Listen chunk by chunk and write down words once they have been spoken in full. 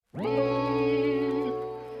Do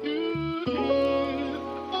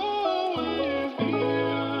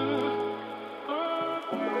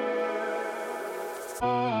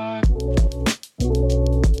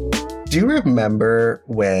you remember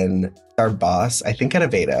when our boss, I think at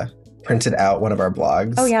Aveda, printed out one of our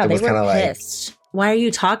blogs? Oh, yeah, they were pissed. Why are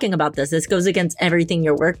you talking about this? This goes against everything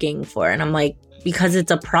you're working for. And I'm like, because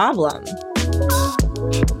it's a problem.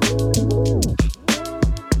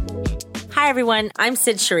 Hi, everyone. I'm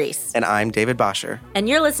Sid Charisse. And I'm David Bosher. And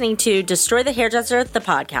you're listening to Destroy the Hairdresser, the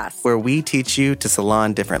podcast, where we teach you to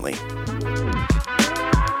salon differently.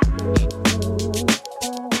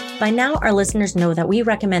 By now, our listeners know that we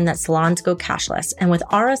recommend that salons go cashless. And with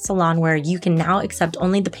Aura Salonware, you can now accept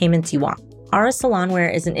only the payments you want. Aura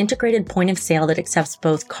Salonware is an integrated point of sale that accepts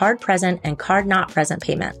both card-present and card-not-present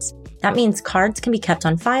payments. That means cards can be kept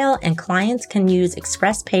on file and clients can use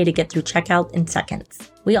Express Pay to get through checkout in seconds.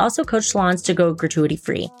 We also coach salons to go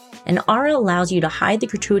gratuity-free. And Aura allows you to hide the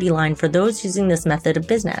gratuity line for those using this method of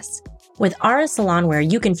business. With Aura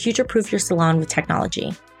Salonware, you can future-proof your salon with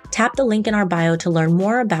technology. Tap the link in our bio to learn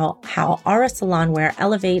more about how Aura Salonware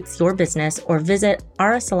elevates your business or visit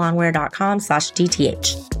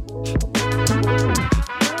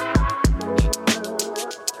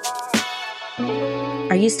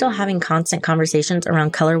aurasalonware.com/DTH. Are you still having constant conversations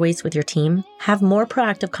around color waste with your team? Have more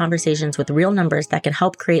proactive conversations with real numbers that can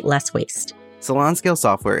help create less waste. Salon Scale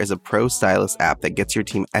Software is a pro stylist app that gets your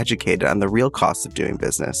team educated on the real costs of doing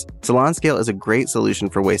business. Salon Scale is a great solution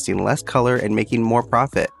for wasting less color and making more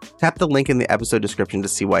profit. Tap the link in the episode description to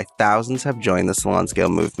see why thousands have joined the Salon Scale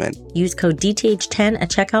movement. Use code DTH10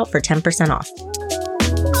 at checkout for 10% off.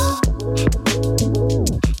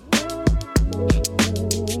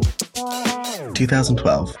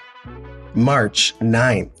 March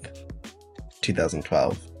 9th,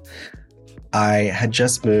 2012. I had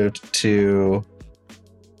just moved to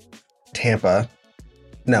Tampa.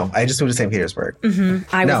 No, I just moved to St. Petersburg.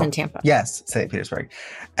 I was in Tampa. Yes, St. Petersburg.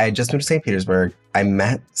 I just moved to St. Petersburg. I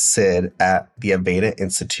met Sid at the Aveda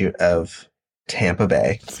Institute of Tampa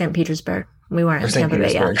Bay. St. Petersburg. We weren't in Tampa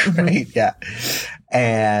Bay yet. Right? Yeah.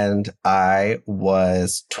 And I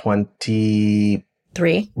was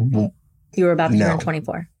 23. You were about to turn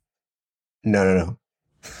 24. No.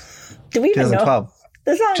 Do we even 2012.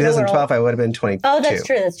 know? 2012, I would have been 22. Oh, that's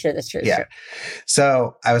true. Yeah.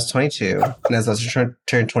 So I was 22, and as I was trying to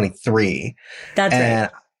turn 23. That's and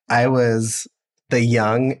right. I was the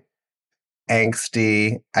young,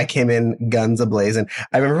 angsty. I came in guns a-blazing.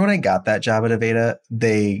 I remember when I got that job at Aveda,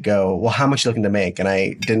 they go, well, how much are you looking to make? And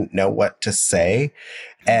I didn't know what to say.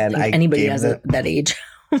 And anybody has that age.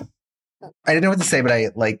 I didn't know what to say, but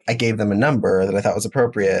I gave them a number that I thought was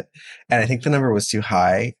appropriate. And I think the number was too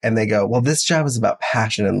high. And they go, well, this job is about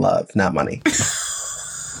passion and love, not money.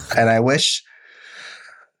 And I wish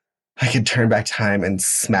I could turn back time and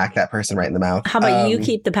smack that person right in the mouth. How about you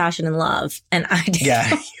keep the passion and love and I do.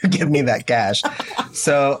 Yeah, you give me that cash.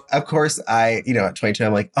 So, of course, at 22,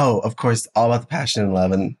 I'm like, oh, of course, all about the passion and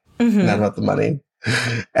love and not about the money.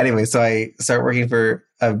 Anyway, so I start working for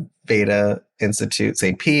Aveda Institute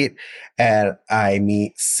St. Pete, and I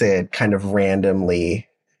meet Sid kind of randomly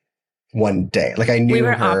one day. Like I knew we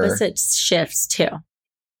were her. Opposite shifts too.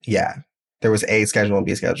 Yeah, there was A schedule and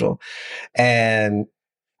B schedule, and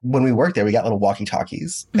when we worked there, we got little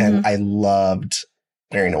walkie-talkies, and I loved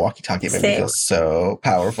wearing a walkie-talkie. It made me feel so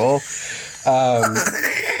powerful.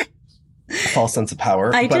 False sense of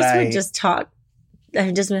power. I would just talk. I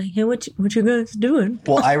just be like, hey, what you guys doing?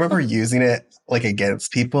 Well, I remember using it like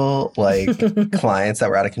against people, like clients that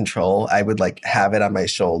were out of control. I would like have it on my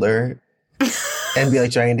shoulder and be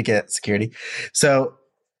like trying to get security. So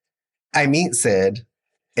I meet Sid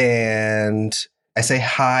and I say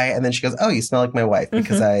hi, and then she goes, oh, you smell like my wife,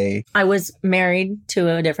 because I was married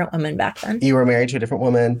to a different woman back then. You were married to a different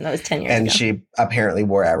woman. That was 10 years ago. And she apparently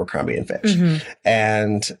wore Abercrombie and Fitch.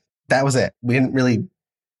 And that was it. We didn't really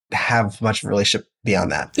have much of a relationship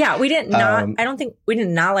beyond that. Yeah, we didn't I don't think we did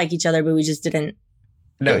not like each other, but we just didn't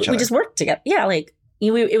know each other. We just worked together. Yeah, like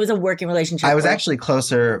it was a working relationship. I was actually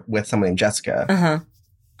closer with someone named Jessica,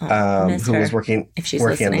 who was working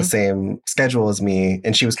on the same schedule as me,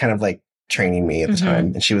 and she was kind of like training me at the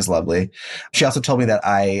time, and she was lovely. She also told me that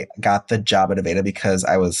I got the job at Aveda because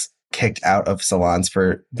I was kicked out of salons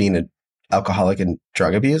for being an alcoholic and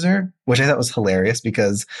drug abuser, which I thought was hilarious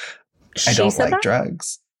because I don't like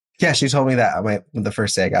drugs. Yeah, she told me that the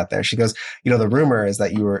first day I got there. She goes, the rumor is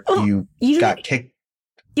that you got kicked.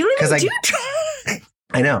 You don't even do drugs.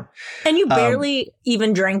 I know. And you barely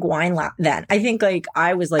even drank wine then. I think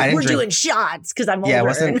I was like, we're doing shots because I'm older. Yeah, I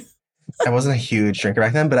wasn't a huge drinker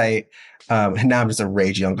back then, but now I'm just a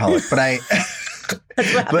raging alcoholic. But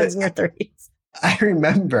That's what happens in your 30s. I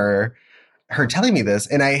remember her telling me this,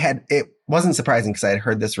 and it wasn't surprising because I had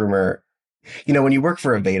heard this rumor. You know, when you work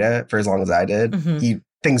for Aveda for as long as I did,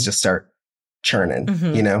 things just start churning,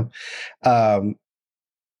 you know? There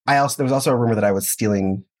was also a rumor that I was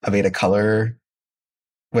stealing Aveda color,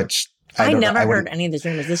 which I never heard any of these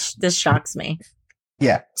rumors. This shocks me.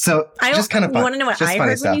 Yeah. So just kind of fun. You want to know what I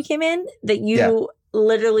heard when you came in? That you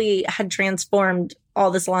literally had transformed all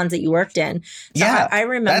the salons that you worked in. So I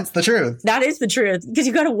remember. That's the truth. That is the truth because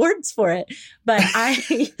you got awards for it. But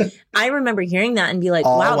I remember hearing that and be like,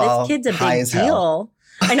 wow, this kid's a big deal.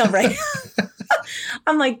 I know, right?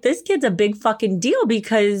 I'm like, this kid's a big fucking deal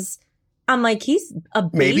because I'm like, he's a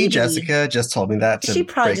baby. Maybe Jessica just told me that to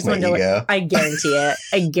break just my ego. I guarantee it.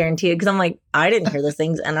 I guarantee it. Because I'm like, I didn't hear those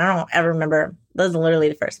things and I don't ever remember. Those are literally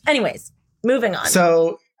the first. Anyways, moving on.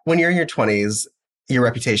 So when you're in your 20s, your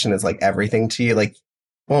reputation is like everything to you. Like,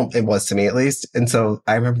 well, it was to me at least. And so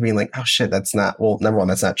I remember being like, oh shit, that's not, well, number one,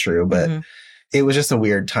 that's not true. But it was just a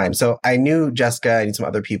weird time. So I knew Jessica, I knew some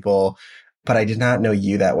other people, but I did not know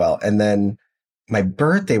you that well. And then my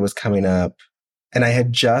birthday was coming up and I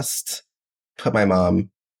had just put my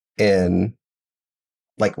mom in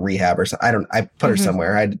like rehab or something. I put her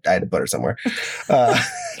somewhere. I had to put her somewhere for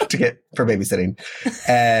babysitting.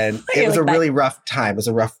 And it was a really rough time. It was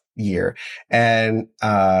a rough year. And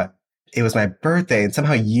it was my birthday and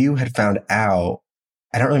somehow you had found out.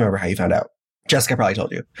 I don't remember how you found out. Jessica probably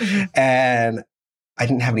told you. And I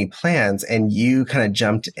didn't have any plans and you kind of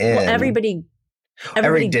jumped in. Well, everybody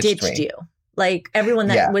ditched you. Like everyone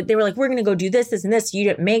that they were like, we're going to go do this, this, and this. You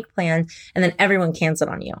didn't make plans. And then everyone canceled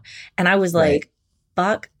on you. And I was like,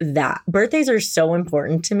 fuck that. Birthdays are so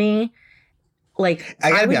important to me. Like,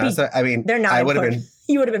 I gotta be honest. I mean, they're not.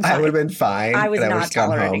 You would have been fine. I would have been fine. I was not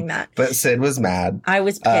tolerating that. But Sid was mad. I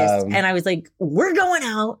was pissed. And I was like, we're going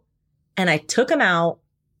out. And I took him out.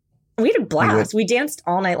 We had a blast. We danced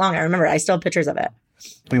all night long. I remember. I still have pictures of it.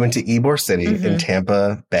 We went to Ybor City in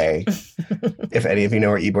Tampa Bay. If any of you know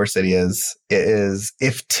where Ybor City is, it is,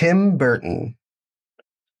 if Tim Burton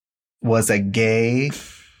was a gay,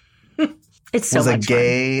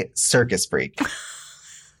 gay circus freak.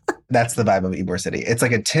 That's the vibe of Ybor City. It's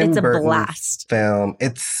like a Tim Burton blast film.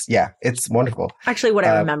 It's wonderful. Actually, what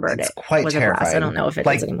I remembered it's quite was terrifying. A blast. I don't know if it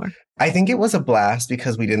is anymore. I think it was a blast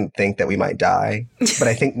because we didn't think that we might die. But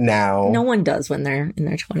I think now no one does when they're in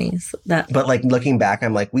their 20s. But like looking back,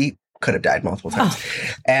 I'm like, we could have died multiple times.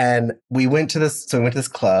 And we went to this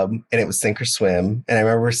club and it was sink or swim. And I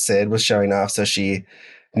remember Sid was showing off, so she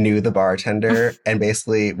knew the bartender and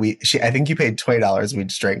basically I think you paid $20 we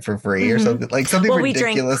just drank for free or something ridiculous. We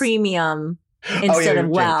drank premium instead of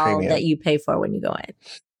that you pay for when you go in.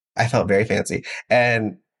 I felt very fancy.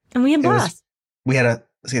 And we had blast. We had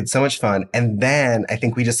so much fun. And then I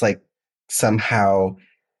think we just like somehow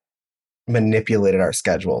manipulated our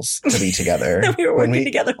schedules to be together. We were working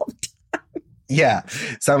together all the time. Yeah.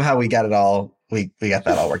 Somehow we got it all. We got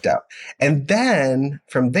that all worked out. And then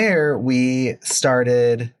from there, we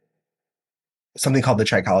started something called the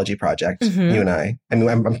Trichology Project, you and I. I mean,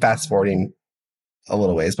 I'm fast forwarding a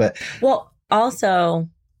little ways, but. Well, also,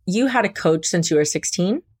 you had a coach since you were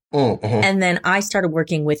 16. And then I started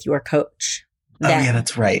working with your coach. Yeah,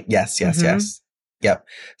 that's right. Yes. Yep.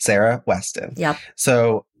 Sarah Weston. Yep.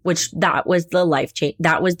 So. Which that was the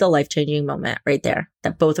life-changing moment right there,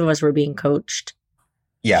 that both of us were being coached.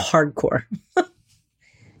 Yeah. Hardcore.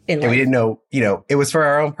 And we didn't know, it was for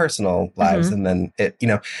our own personal lives. And then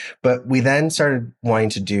but we then started wanting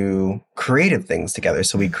to do creative things together.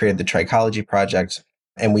 So we created the Trichology Project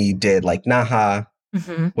and we did like NAHA,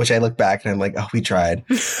 which I look back and I'm like, oh, we tried.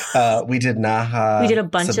 We did NAHA. We did a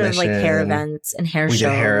bunch of like hair events and hair shows. We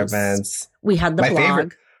did hair events. We had the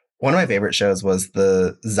blog. One of my favorite shows was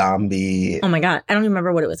the zombie. Oh my God. I don't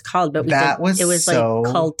remember what it was called, but it was so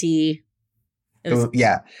like culty.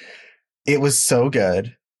 It was so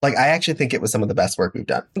good. Like, I actually think it was some of the best work we've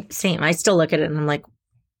done. Same. I still look at it and I'm like,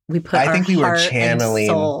 we put our heart and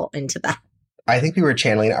soul into that. I think we were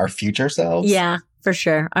channeling our future selves. Yeah, for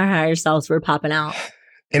sure. Our higher selves were popping out.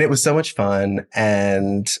 And it was so much fun.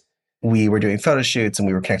 And we were doing photo shoots and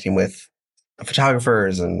we were connecting with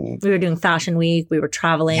photographers and we were doing fashion week. We were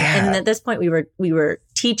traveling. Yeah. And at this point we were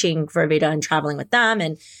teaching for Aveda and traveling with them.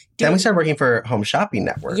 And then we started working for Home Shopping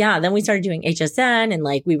Network. Yeah. Then we started doing HSN and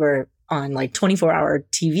like we were on like 24-hour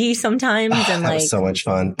TV sometimes. And that was so much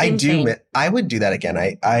fun. I would do that again.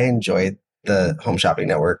 I enjoyed the Home Shopping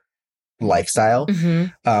Network lifestyle.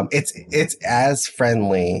 It's as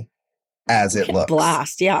friendly as it looks.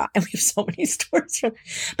 Blast, yeah. And we have so many stories.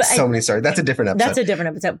 Many stories. That's a different episode. That's a different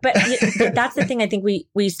episode. But that's the thing. I think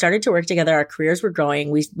we started to work together. Our careers were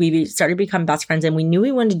growing. We started to become best friends, and we knew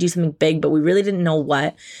we wanted to do something big, but we really didn't know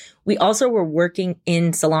what. We also were working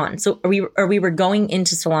in salons. So we were going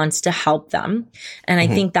into salons to help them. And I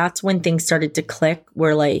think that's when things started to click.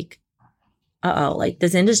 We're like, like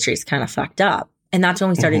this industry is kind of fucked up. And that's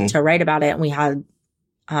when we started to write about it. And we had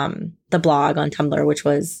the blog on Tumblr, which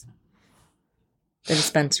was The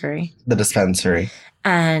Dispensary.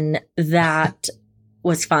 And that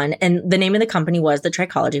was fun. And the name of the company was the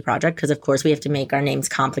Trichology Project, because of course we have to make our names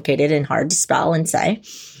complicated and hard to spell and say.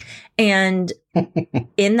 And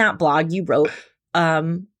in that blog, you wrote a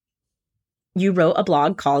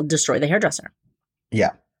blog called Destroy the Hairdresser.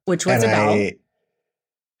 Yeah. Which was it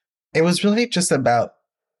was really just about,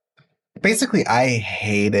 basically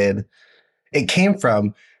it came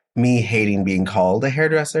from me hating being called a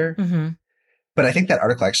hairdresser. Mm-hmm. But I think that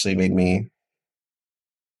article actually made me,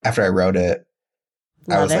 after I wrote it,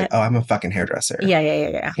 I was like, oh, I'm a fucking hairdresser.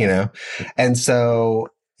 Yeah. You know? And so,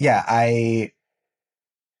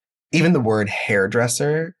 even the word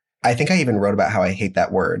hairdresser, I think I even wrote about how I hate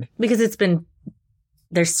that word. Because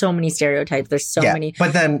there's so many stereotypes. There's so many.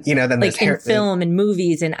 But then, then like in film and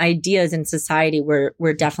movies and ideas in society,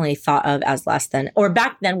 we're definitely thought of as less than, or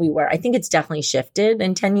back then we were. I think it's definitely shifted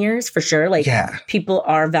in 10 years for sure. Like people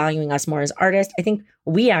are valuing us more as artists. I think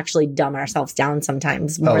we actually dumb ourselves down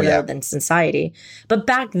sometimes more than society. But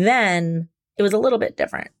back then it was a little bit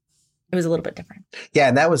different. Yeah.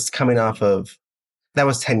 And that was coming off of, that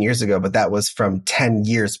was 10 years ago, but that was from 10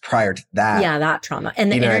 years prior to that. Yeah, that trauma. And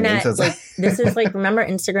the internet, so this is like, remember,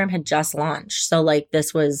 Instagram had just launched. So like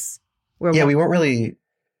this was... we weren't really...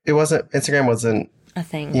 Instagram wasn't... a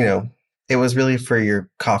thing. It was really for your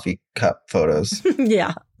coffee cup photos.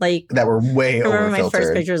 Yeah. Like... that were way over-filtered. I remember my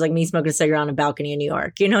first picture was like me smoking a cigarette on a balcony in New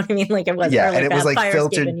York. You know what I mean? Like it was... Yeah, and it was like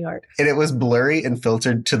filtered... in New York. And it was blurry and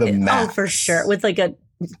filtered to the max. Oh, for sure. With like a...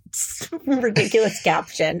 ridiculous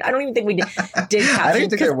caption. I don't even think we did captions. I don't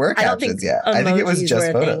think there were captions yet. I think it was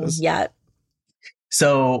just photos. Yet.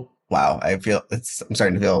 So, wow, I'm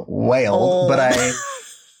starting to feel way old, but I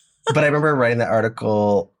remember writing that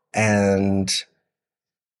article, and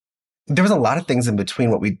there was a lot of things in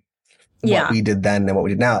between what we did then and what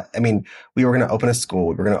we did now. I mean, we were going to open a school.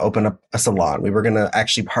 We were going to open up a salon. We were going to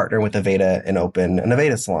actually partner with Aveda and open an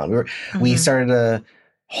Aveda salon. We started a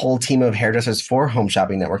whole team of hairdressers for Home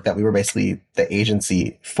Shopping Network that we were basically the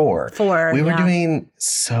agency for. We were doing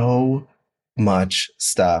so much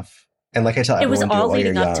stuff. And like I tell everyone, it was all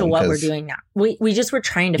leading up to what we're doing now. We just were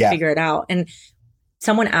trying to figure it out. And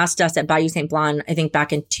someone asked us at Bayou St. Blanc, I think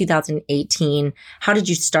back in 2018, how did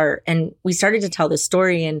you start? And we started to tell this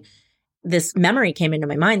story, and this memory came into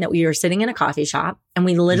my mind that we were sitting in a coffee shop, and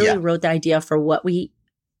we literally wrote the idea for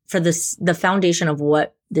the foundation of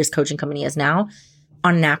what this coaching company is now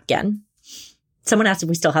on a napkin. Someone asked if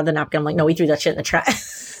we still had the napkin. I'm like, no, we threw that shit in the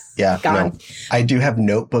trash. Yeah. No. I do have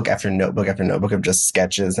notebook after notebook after notebook of just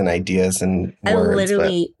sketches and ideas and words.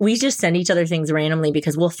 We just send each other things randomly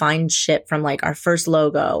because we'll find shit from like our first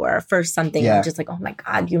logo or our first something. And we're just like, oh my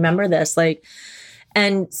God, you remember this? Like,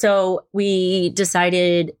 and so we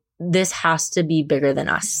decided this has to be bigger than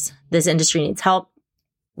us. This industry needs help.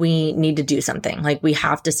 We need to do something. Like, we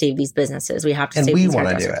have to save these businesses. We have to save these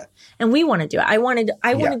hairdressers. And we want to do it. I wanted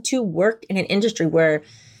to work in an industry where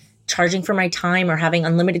charging for my time or having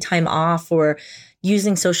unlimited time off or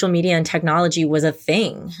using social media and technology was a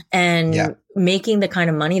thing. And making the kind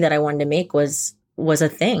of money that I wanted to make was a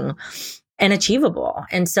thing and achievable.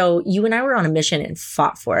 And so you and I were on a mission and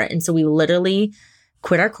fought for it. And so we literally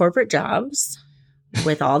quit our corporate jobs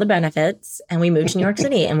with all the benefits, and we moved to New York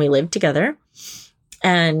City, and we lived together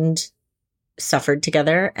and suffered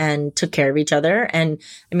together and took care of each other. And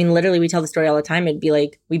I mean, literally, we tell the story all the time. It'd be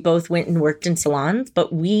like, we both went and worked in salons,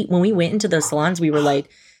 but when we went into those salons, we were like,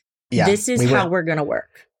 this is how we're going to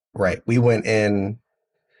work. Right. We went in,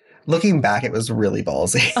 looking back, it was really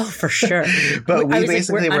ballsy. Oh, for sure. But we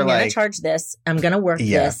basically were like, I'm going to charge this. I'm going to work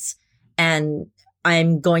this, and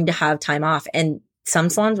I'm going to have time off. And some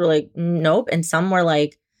salons were like, nope. And some were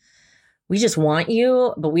like, we just want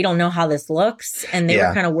you, but we don't know how this looks. And they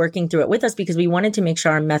were kind of working through it with us because we wanted to make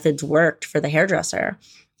sure our methods worked for the hairdresser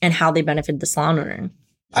and how they benefited the salon owner.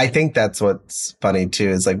 I think that's what's funny too,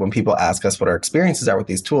 is like when people ask us what our experiences are with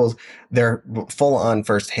these tools, they're full on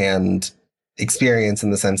firsthand experience,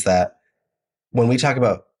 in the sense that when we talk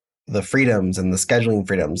about the freedoms and the scheduling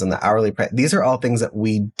freedoms and the hourly price, these are all things that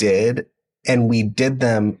we did, and we did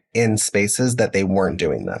them in spaces that they weren't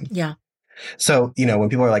doing them. Yeah. So, when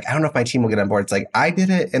people are like, I don't know if my team will get on board, it's like, I did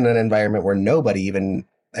it in an environment where nobody even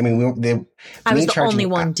I mean, I was the only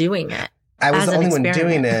one doing it. I was the only one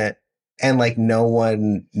doing it. And like, no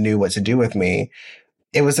one knew what to do with me.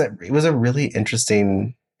 It was a really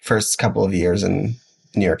interesting first couple of years in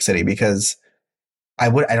New York City because I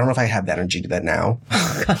don't know if I have the energy to that now.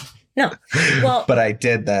 No. Well, but I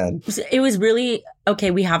did then. It was really,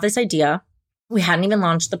 okay, we have this idea. We hadn't even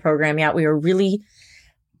launched the program yet. We were really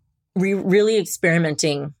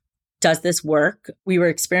experimenting. Does this work? We were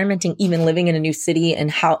experimenting even living in a new city and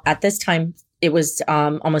how at this time it was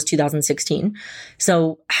almost 2016.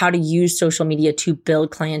 So how to use social media to build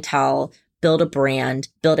clientele, build a brand,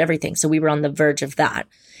 build everything. So we were on the verge of that.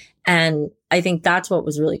 And I think that's what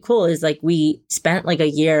was really cool is like we spent like a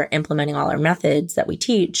year implementing all our methods that we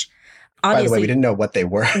teach. Obviously, by the way, we didn't know what they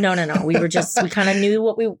were. No. We were just, we kind of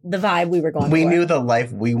knew the vibe we were going for. We knew the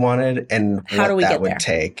life we wanted and how do we that get would there?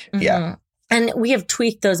 Take. Mm-hmm. Yeah. And we have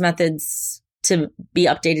tweaked those methods to be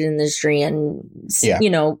updated in the industry and,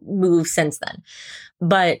 move since then.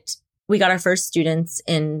 But we got our first students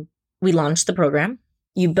we launched the program.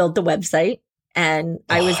 You built the website and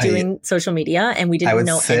I was doing social media and we didn't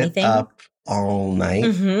know anything. I would sit up all night.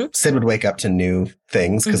 Mm-hmm. Sid would wake up to new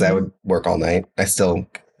things because I would work all night. I still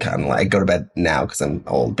kind of I go to bed now because I'm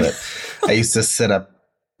old, but I used to sit up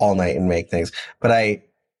all night and make things. But I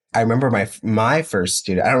remember my first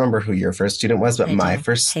student. I don't remember who your first student was, but my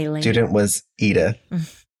first student was Edith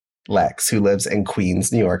Lex, who lives in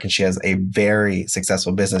Queens, New York, and she has a very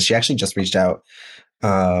successful business. She actually just reached out.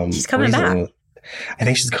 She's coming back. I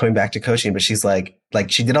think she's going back to coaching, but she's like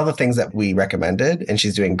she did all the things that we recommended and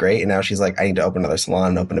she's doing great. And now she's like, I need to open another salon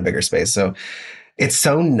and open a bigger space. So it's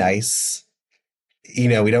so nice. We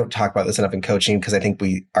don't talk about this enough in coaching because I think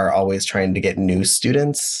we are always trying to get new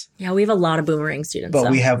students. Yeah, we have a lot of boomerang students. But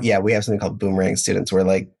we have something called boomerang students where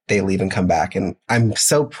like they leave and come back. And I'm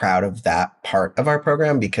so proud of that part of our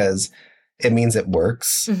program because it means it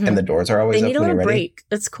works and the doors are always open. They need a little break.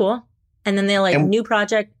 That's cool. And then they're like, new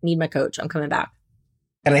project, need my coach. I'm coming back.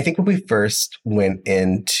 And I think when we first went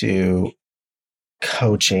into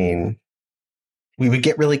coaching, we would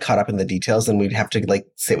get really caught up in the details and we'd have to like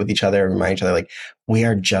sit with each other and remind each other, like, we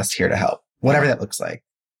are just here to help, whatever that looks like.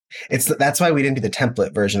 That's why we didn't do the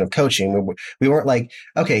template version of coaching. We weren't like,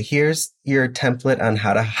 okay, here's your template on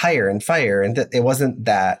how to hire and fire. And it wasn't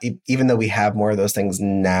that, even though we have more of those things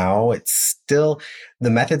now, it's still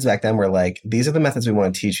the methods back then were like, these are the methods we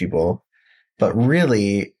want to teach people. But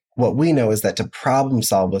really what we know is that to problem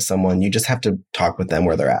solve with someone, you just have to talk with them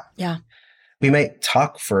where they're at. Yeah. We might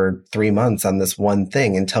talk for 3 months on this one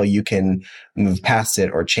thing until you can move past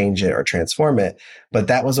it or change it or transform it. But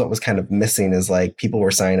that was what was kind of missing is like people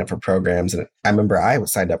were signing up for programs. And I remember I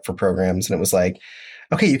was signed up for programs and it was like,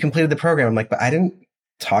 okay, you completed the program. I'm like, but I didn't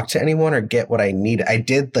talk to anyone or get what I needed. I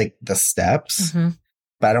did like the steps,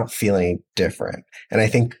 but I don't feel any different. And I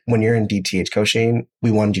think when you're in DTH coaching,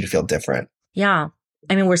 we wanted you to feel different. Yeah.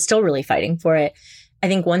 I mean, we're still really fighting for it. I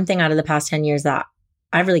think one thing out of the past 10 years that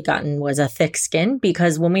I've really gotten was a thick skin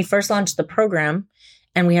because when we first launched the program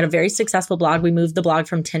and we had a very successful blog, we moved the blog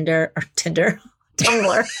from Tumblr.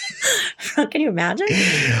 Can you imagine?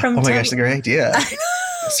 Oh my gosh, a great idea.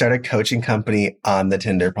 Start a coaching company on the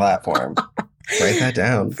Tinder platform. Write that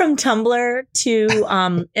down. From Tumblr to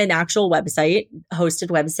an actual website, hosted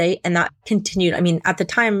website. And that continued. I mean, at the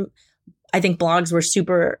time, I think blogs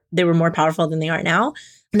were they were more powerful than they are now.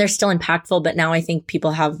 And they're still impactful, but now I think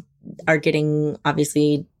people are getting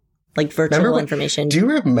obviously like virtual information. Do you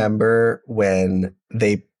remember when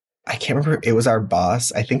I can't remember, it was our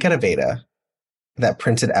boss, I think at Aveda, that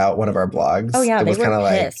printed out one of our blogs. Oh yeah, it they was were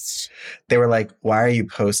pissed. They were like, why are you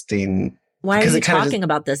posting? Why are you talking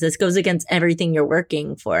about this? This goes against everything you're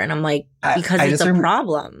working for. And I'm like, because it's a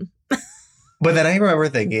problem. But then I remember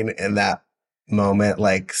thinking in that moment,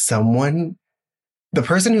 like the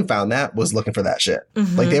person who found that was looking for that shit.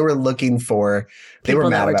 Like they were looking for, they were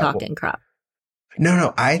mad about talking crap.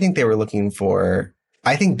 No. I think they were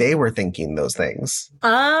they were thinking those things.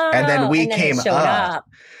 Oh. And then we came up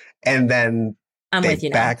and then they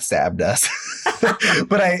backstabbed us.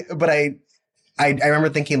 But I remember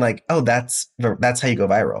thinking like, oh, that's how you go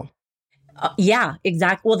viral. Yeah,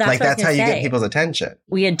 exactly. Well, that's how you get people's attention.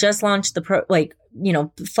 We had just launched the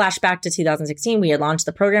flashback to 2016. We had launched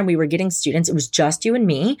the program. We were getting students. It was just you and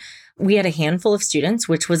me. We had a handful of students,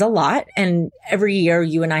 which was a lot. And every year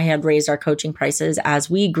you and I had raised our coaching prices as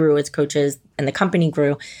we grew as coaches and the company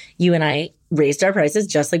grew. You and I raised our prices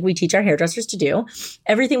just like we teach our hairdressers to do.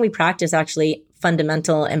 Everything we practice actually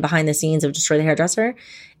fundamental and behind the scenes of Destroy the Hairdresser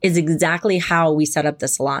is exactly how we set up the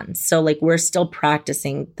salons. So like we're still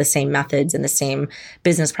practicing the same methods and the same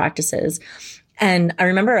business practices. And I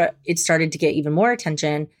remember it started to get even more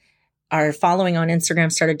attention. our following on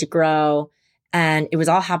Instagram started to grow, and it was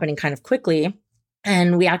all happening kind of quickly.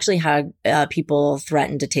 And we actually had people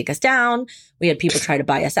threaten to take us down. We had people try to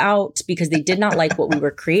buy us out because they did not like what we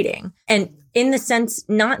were creating. And in the sense,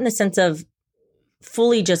 not in the sense of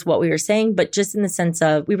fully just what we were saying, but just in the sense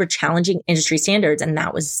of we were challenging industry standards, and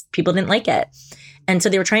that was, people didn't like it. And so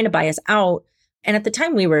they were trying to buy us out. And at the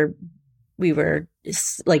time we were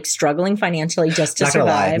like struggling financially just to survive.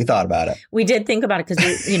 Not gonna lie, we thought about it. We did think about it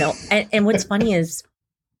because we, and what's funny is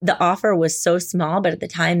the offer was so small, but at the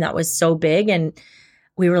time that was so big. And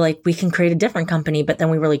we were like, we can create a different company. But then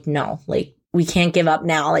we were like, no, like we can't give up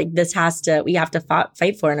now. Like we have to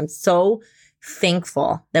fight for it. And I'm so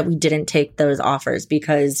thankful that we didn't take those offers,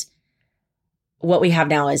 because what we have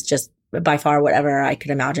now is just by far whatever I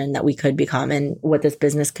could imagine that we could become and what this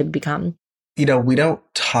business could become. We don't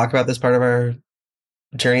talk about this part of our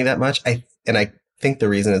journey that much. I think the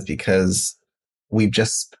reason is because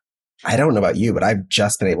I don't know about you, but I've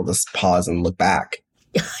just been able to pause and look back.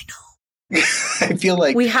 Yeah, I know. I feel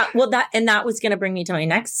like we have, that was going to bring me to my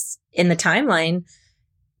next in the timeline.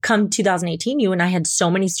 Come 2018, you and I had so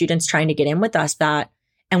many students trying to get in with us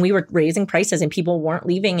and we were raising prices and people weren't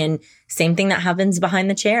leaving. And same thing that happens behind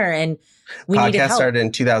the chair. And we needed help. Podcast started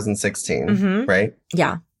in 2016, right?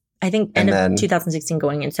 Yeah. I think end of 2016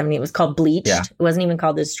 going in 17, it was called Bleached. Yeah. It wasn't even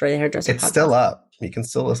called the Destroy the Hairdresser It's podcast. Still up. You can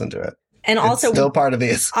still listen to it. And also, it's still part of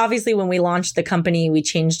these. Obviously, when we launched the company, we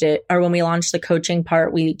changed it, or when we launched the coaching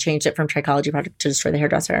part, we changed it from Trichology Project to Destroy the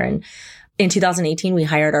Hairdresser. And in 2018, we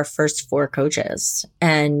hired our first 4 coaches,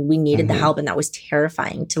 and we needed the help. And that was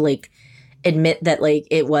terrifying to like admit that like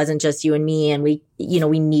it wasn't just you and me. And we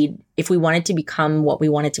need, if we wanted to become what we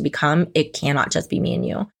wanted to become, it cannot just be me and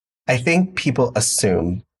you. I think people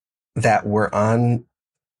assume that we're on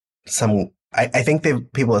I think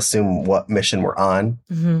people assume what mission we're on.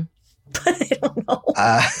 Mm-hmm. But I don't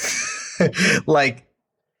know. Like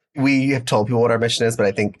we have told people what our mission is, but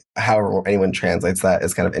I think however anyone translates that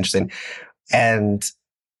is kind of interesting. And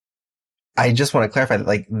I just want to clarify that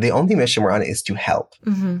like the only mission we're on is to help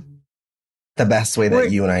the best way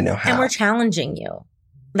that you and I know how. And we're challenging you.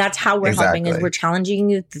 That's how we're helping, is we're challenging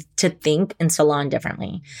you to think and salon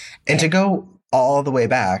differently. And to go all the way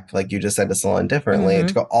back, like you just said, to salon differently,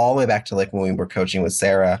 to go all the way back to like when we were coaching with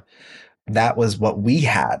Sarah, that was what we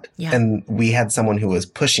had. Yeah. And we had someone who was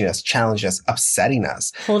pushing us, challenging us, upsetting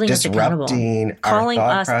us, holding disrupting us accountable, calling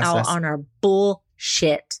us out on our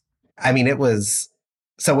bullshit. I mean, it was,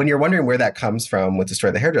 so when you're wondering where that comes from with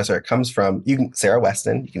Destroy the Hairdresser, it comes from Sarah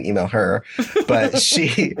Weston, you can email her,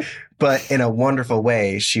 but in a wonderful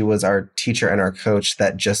way, she was our teacher and our coach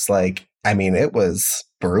that just like, I mean, it was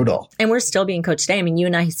brutal. And we're still being coached today. I mean, you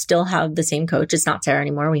and I still have the same coach. It's not Sarah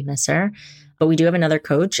anymore. We miss her. But we do have another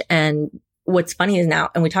coach. And what's funny is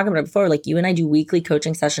now, and we talked about it before, like you and I do weekly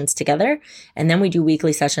coaching sessions together. And then we do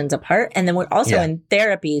weekly sessions apart. And then we're also in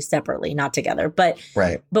therapy separately, not together. But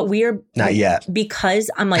we're not yet.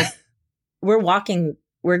 Because I'm like, we're going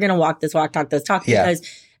to walk this walk, talk this talk. Because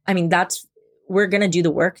I mean, we're going to do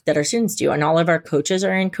the work that our students do. And all of our coaches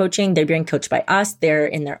are in coaching. They're being coached by us. They're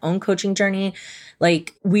in their own coaching journey.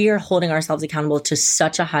 Like we are holding ourselves accountable to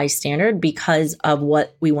such a high standard because of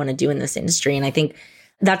what we want to do in this industry. And I think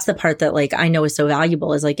that's the part that like I know is so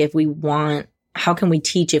valuable, is like, if we want, how can we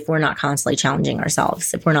teach if we're not constantly challenging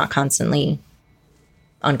ourselves, if we're not constantly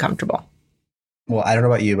uncomfortable? Well, I don't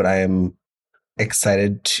know about you, but I am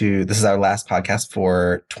excited this is our last podcast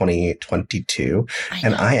for 2022.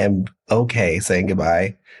 And I am okay saying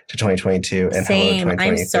goodbye to 2022 and hello 2023.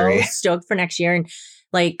 I'm so stoked for next year. And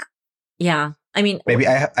like, yeah, I mean, maybe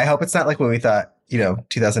I hope it's not like when we thought,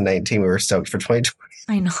 2019, we were stoked for 2020.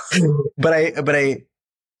 I know. but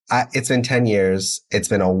it's been 10 years. It's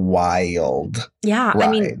been a wild ride. I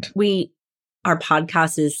mean, our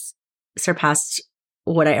podcast has surpassed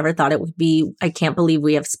what I ever thought it would be. I can't believe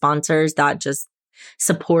we have sponsors that just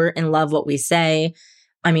support and love what we say.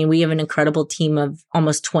 I mean, we have an incredible team of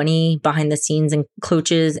almost 20 behind the scenes and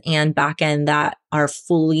coaches and back end that are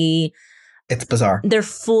fully, it's bizarre. They're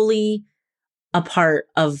fully a part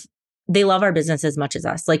of, they love our business as much as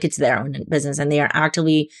us. Like it's their own business, and they are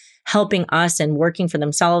actively helping us and working for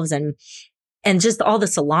themselves, and just all the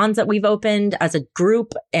salons that we've opened as a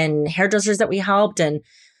group and hairdressers that we helped and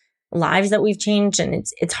lives that we've changed. And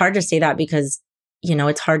it's hard to say that because,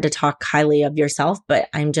 it's hard to talk highly of yourself, but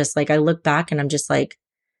I'm just like, I look back and I'm just like,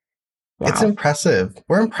 wow. It's impressive.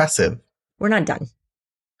 We're impressive. We're not done.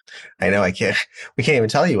 I know we can't even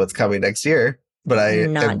tell you what's coming next year, but I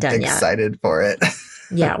am excited for it.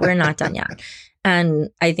 Yeah, we're not done yet.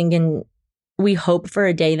 And I think we hope for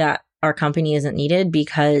a day that our company isn't needed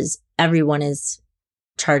because everyone is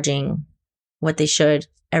charging what they should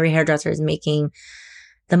every hairdresser is making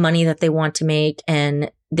the money that they want to make,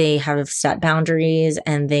 and they have set boundaries,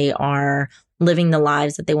 and they are living the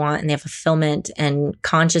lives that they want, and they have fulfillment and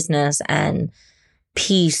consciousness and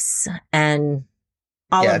peace and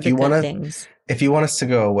all of the good things. If you want us to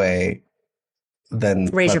go away, then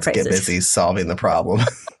let's get busy solving the problem.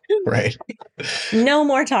 Right. No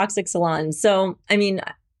more toxic salons. So, I mean,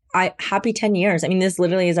 happy 10 years. I mean, this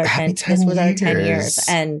literally is our 10 years,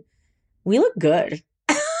 and we look good.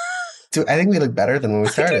 Dude, I think we look better than when we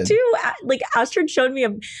started. I do too. Like, Astrid showed me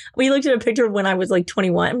we looked at a picture of when I was like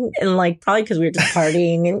 21, and like probably because we were just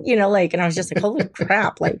partying, and you know, like, and I was just like, holy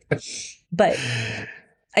crap, like. But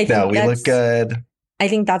I think we look good. I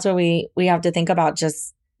think that's what we have to think about.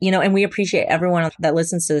 Just, you know, and we appreciate everyone that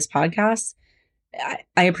listens to this podcast.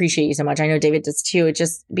 I appreciate you so much. I know David does too. It's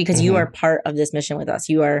just because you are part of this mission with us.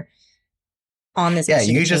 You are on this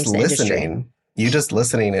mission. You just listening. You just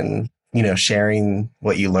listening and, you know, sharing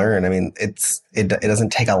what you learn. I mean, it doesn't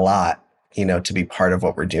take a lot, you know, to be part of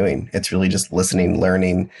what we're doing. It's really just listening,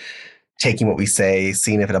 learning, taking what we say,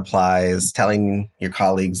 seeing if it applies, telling your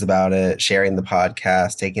colleagues about it, sharing the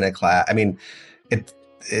podcast, taking a class. I mean,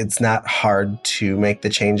 it's not hard to make the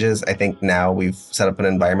changes. I think now we've set up an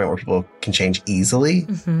environment where people can change easily.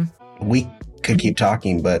 We could keep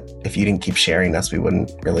talking, but if you didn't keep sharing us, we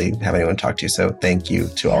wouldn't really have anyone to talk to. So thank you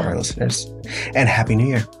to all of our listeners, and Happy New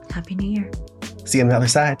Year. Happy New Year. See you on the other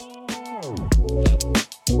side.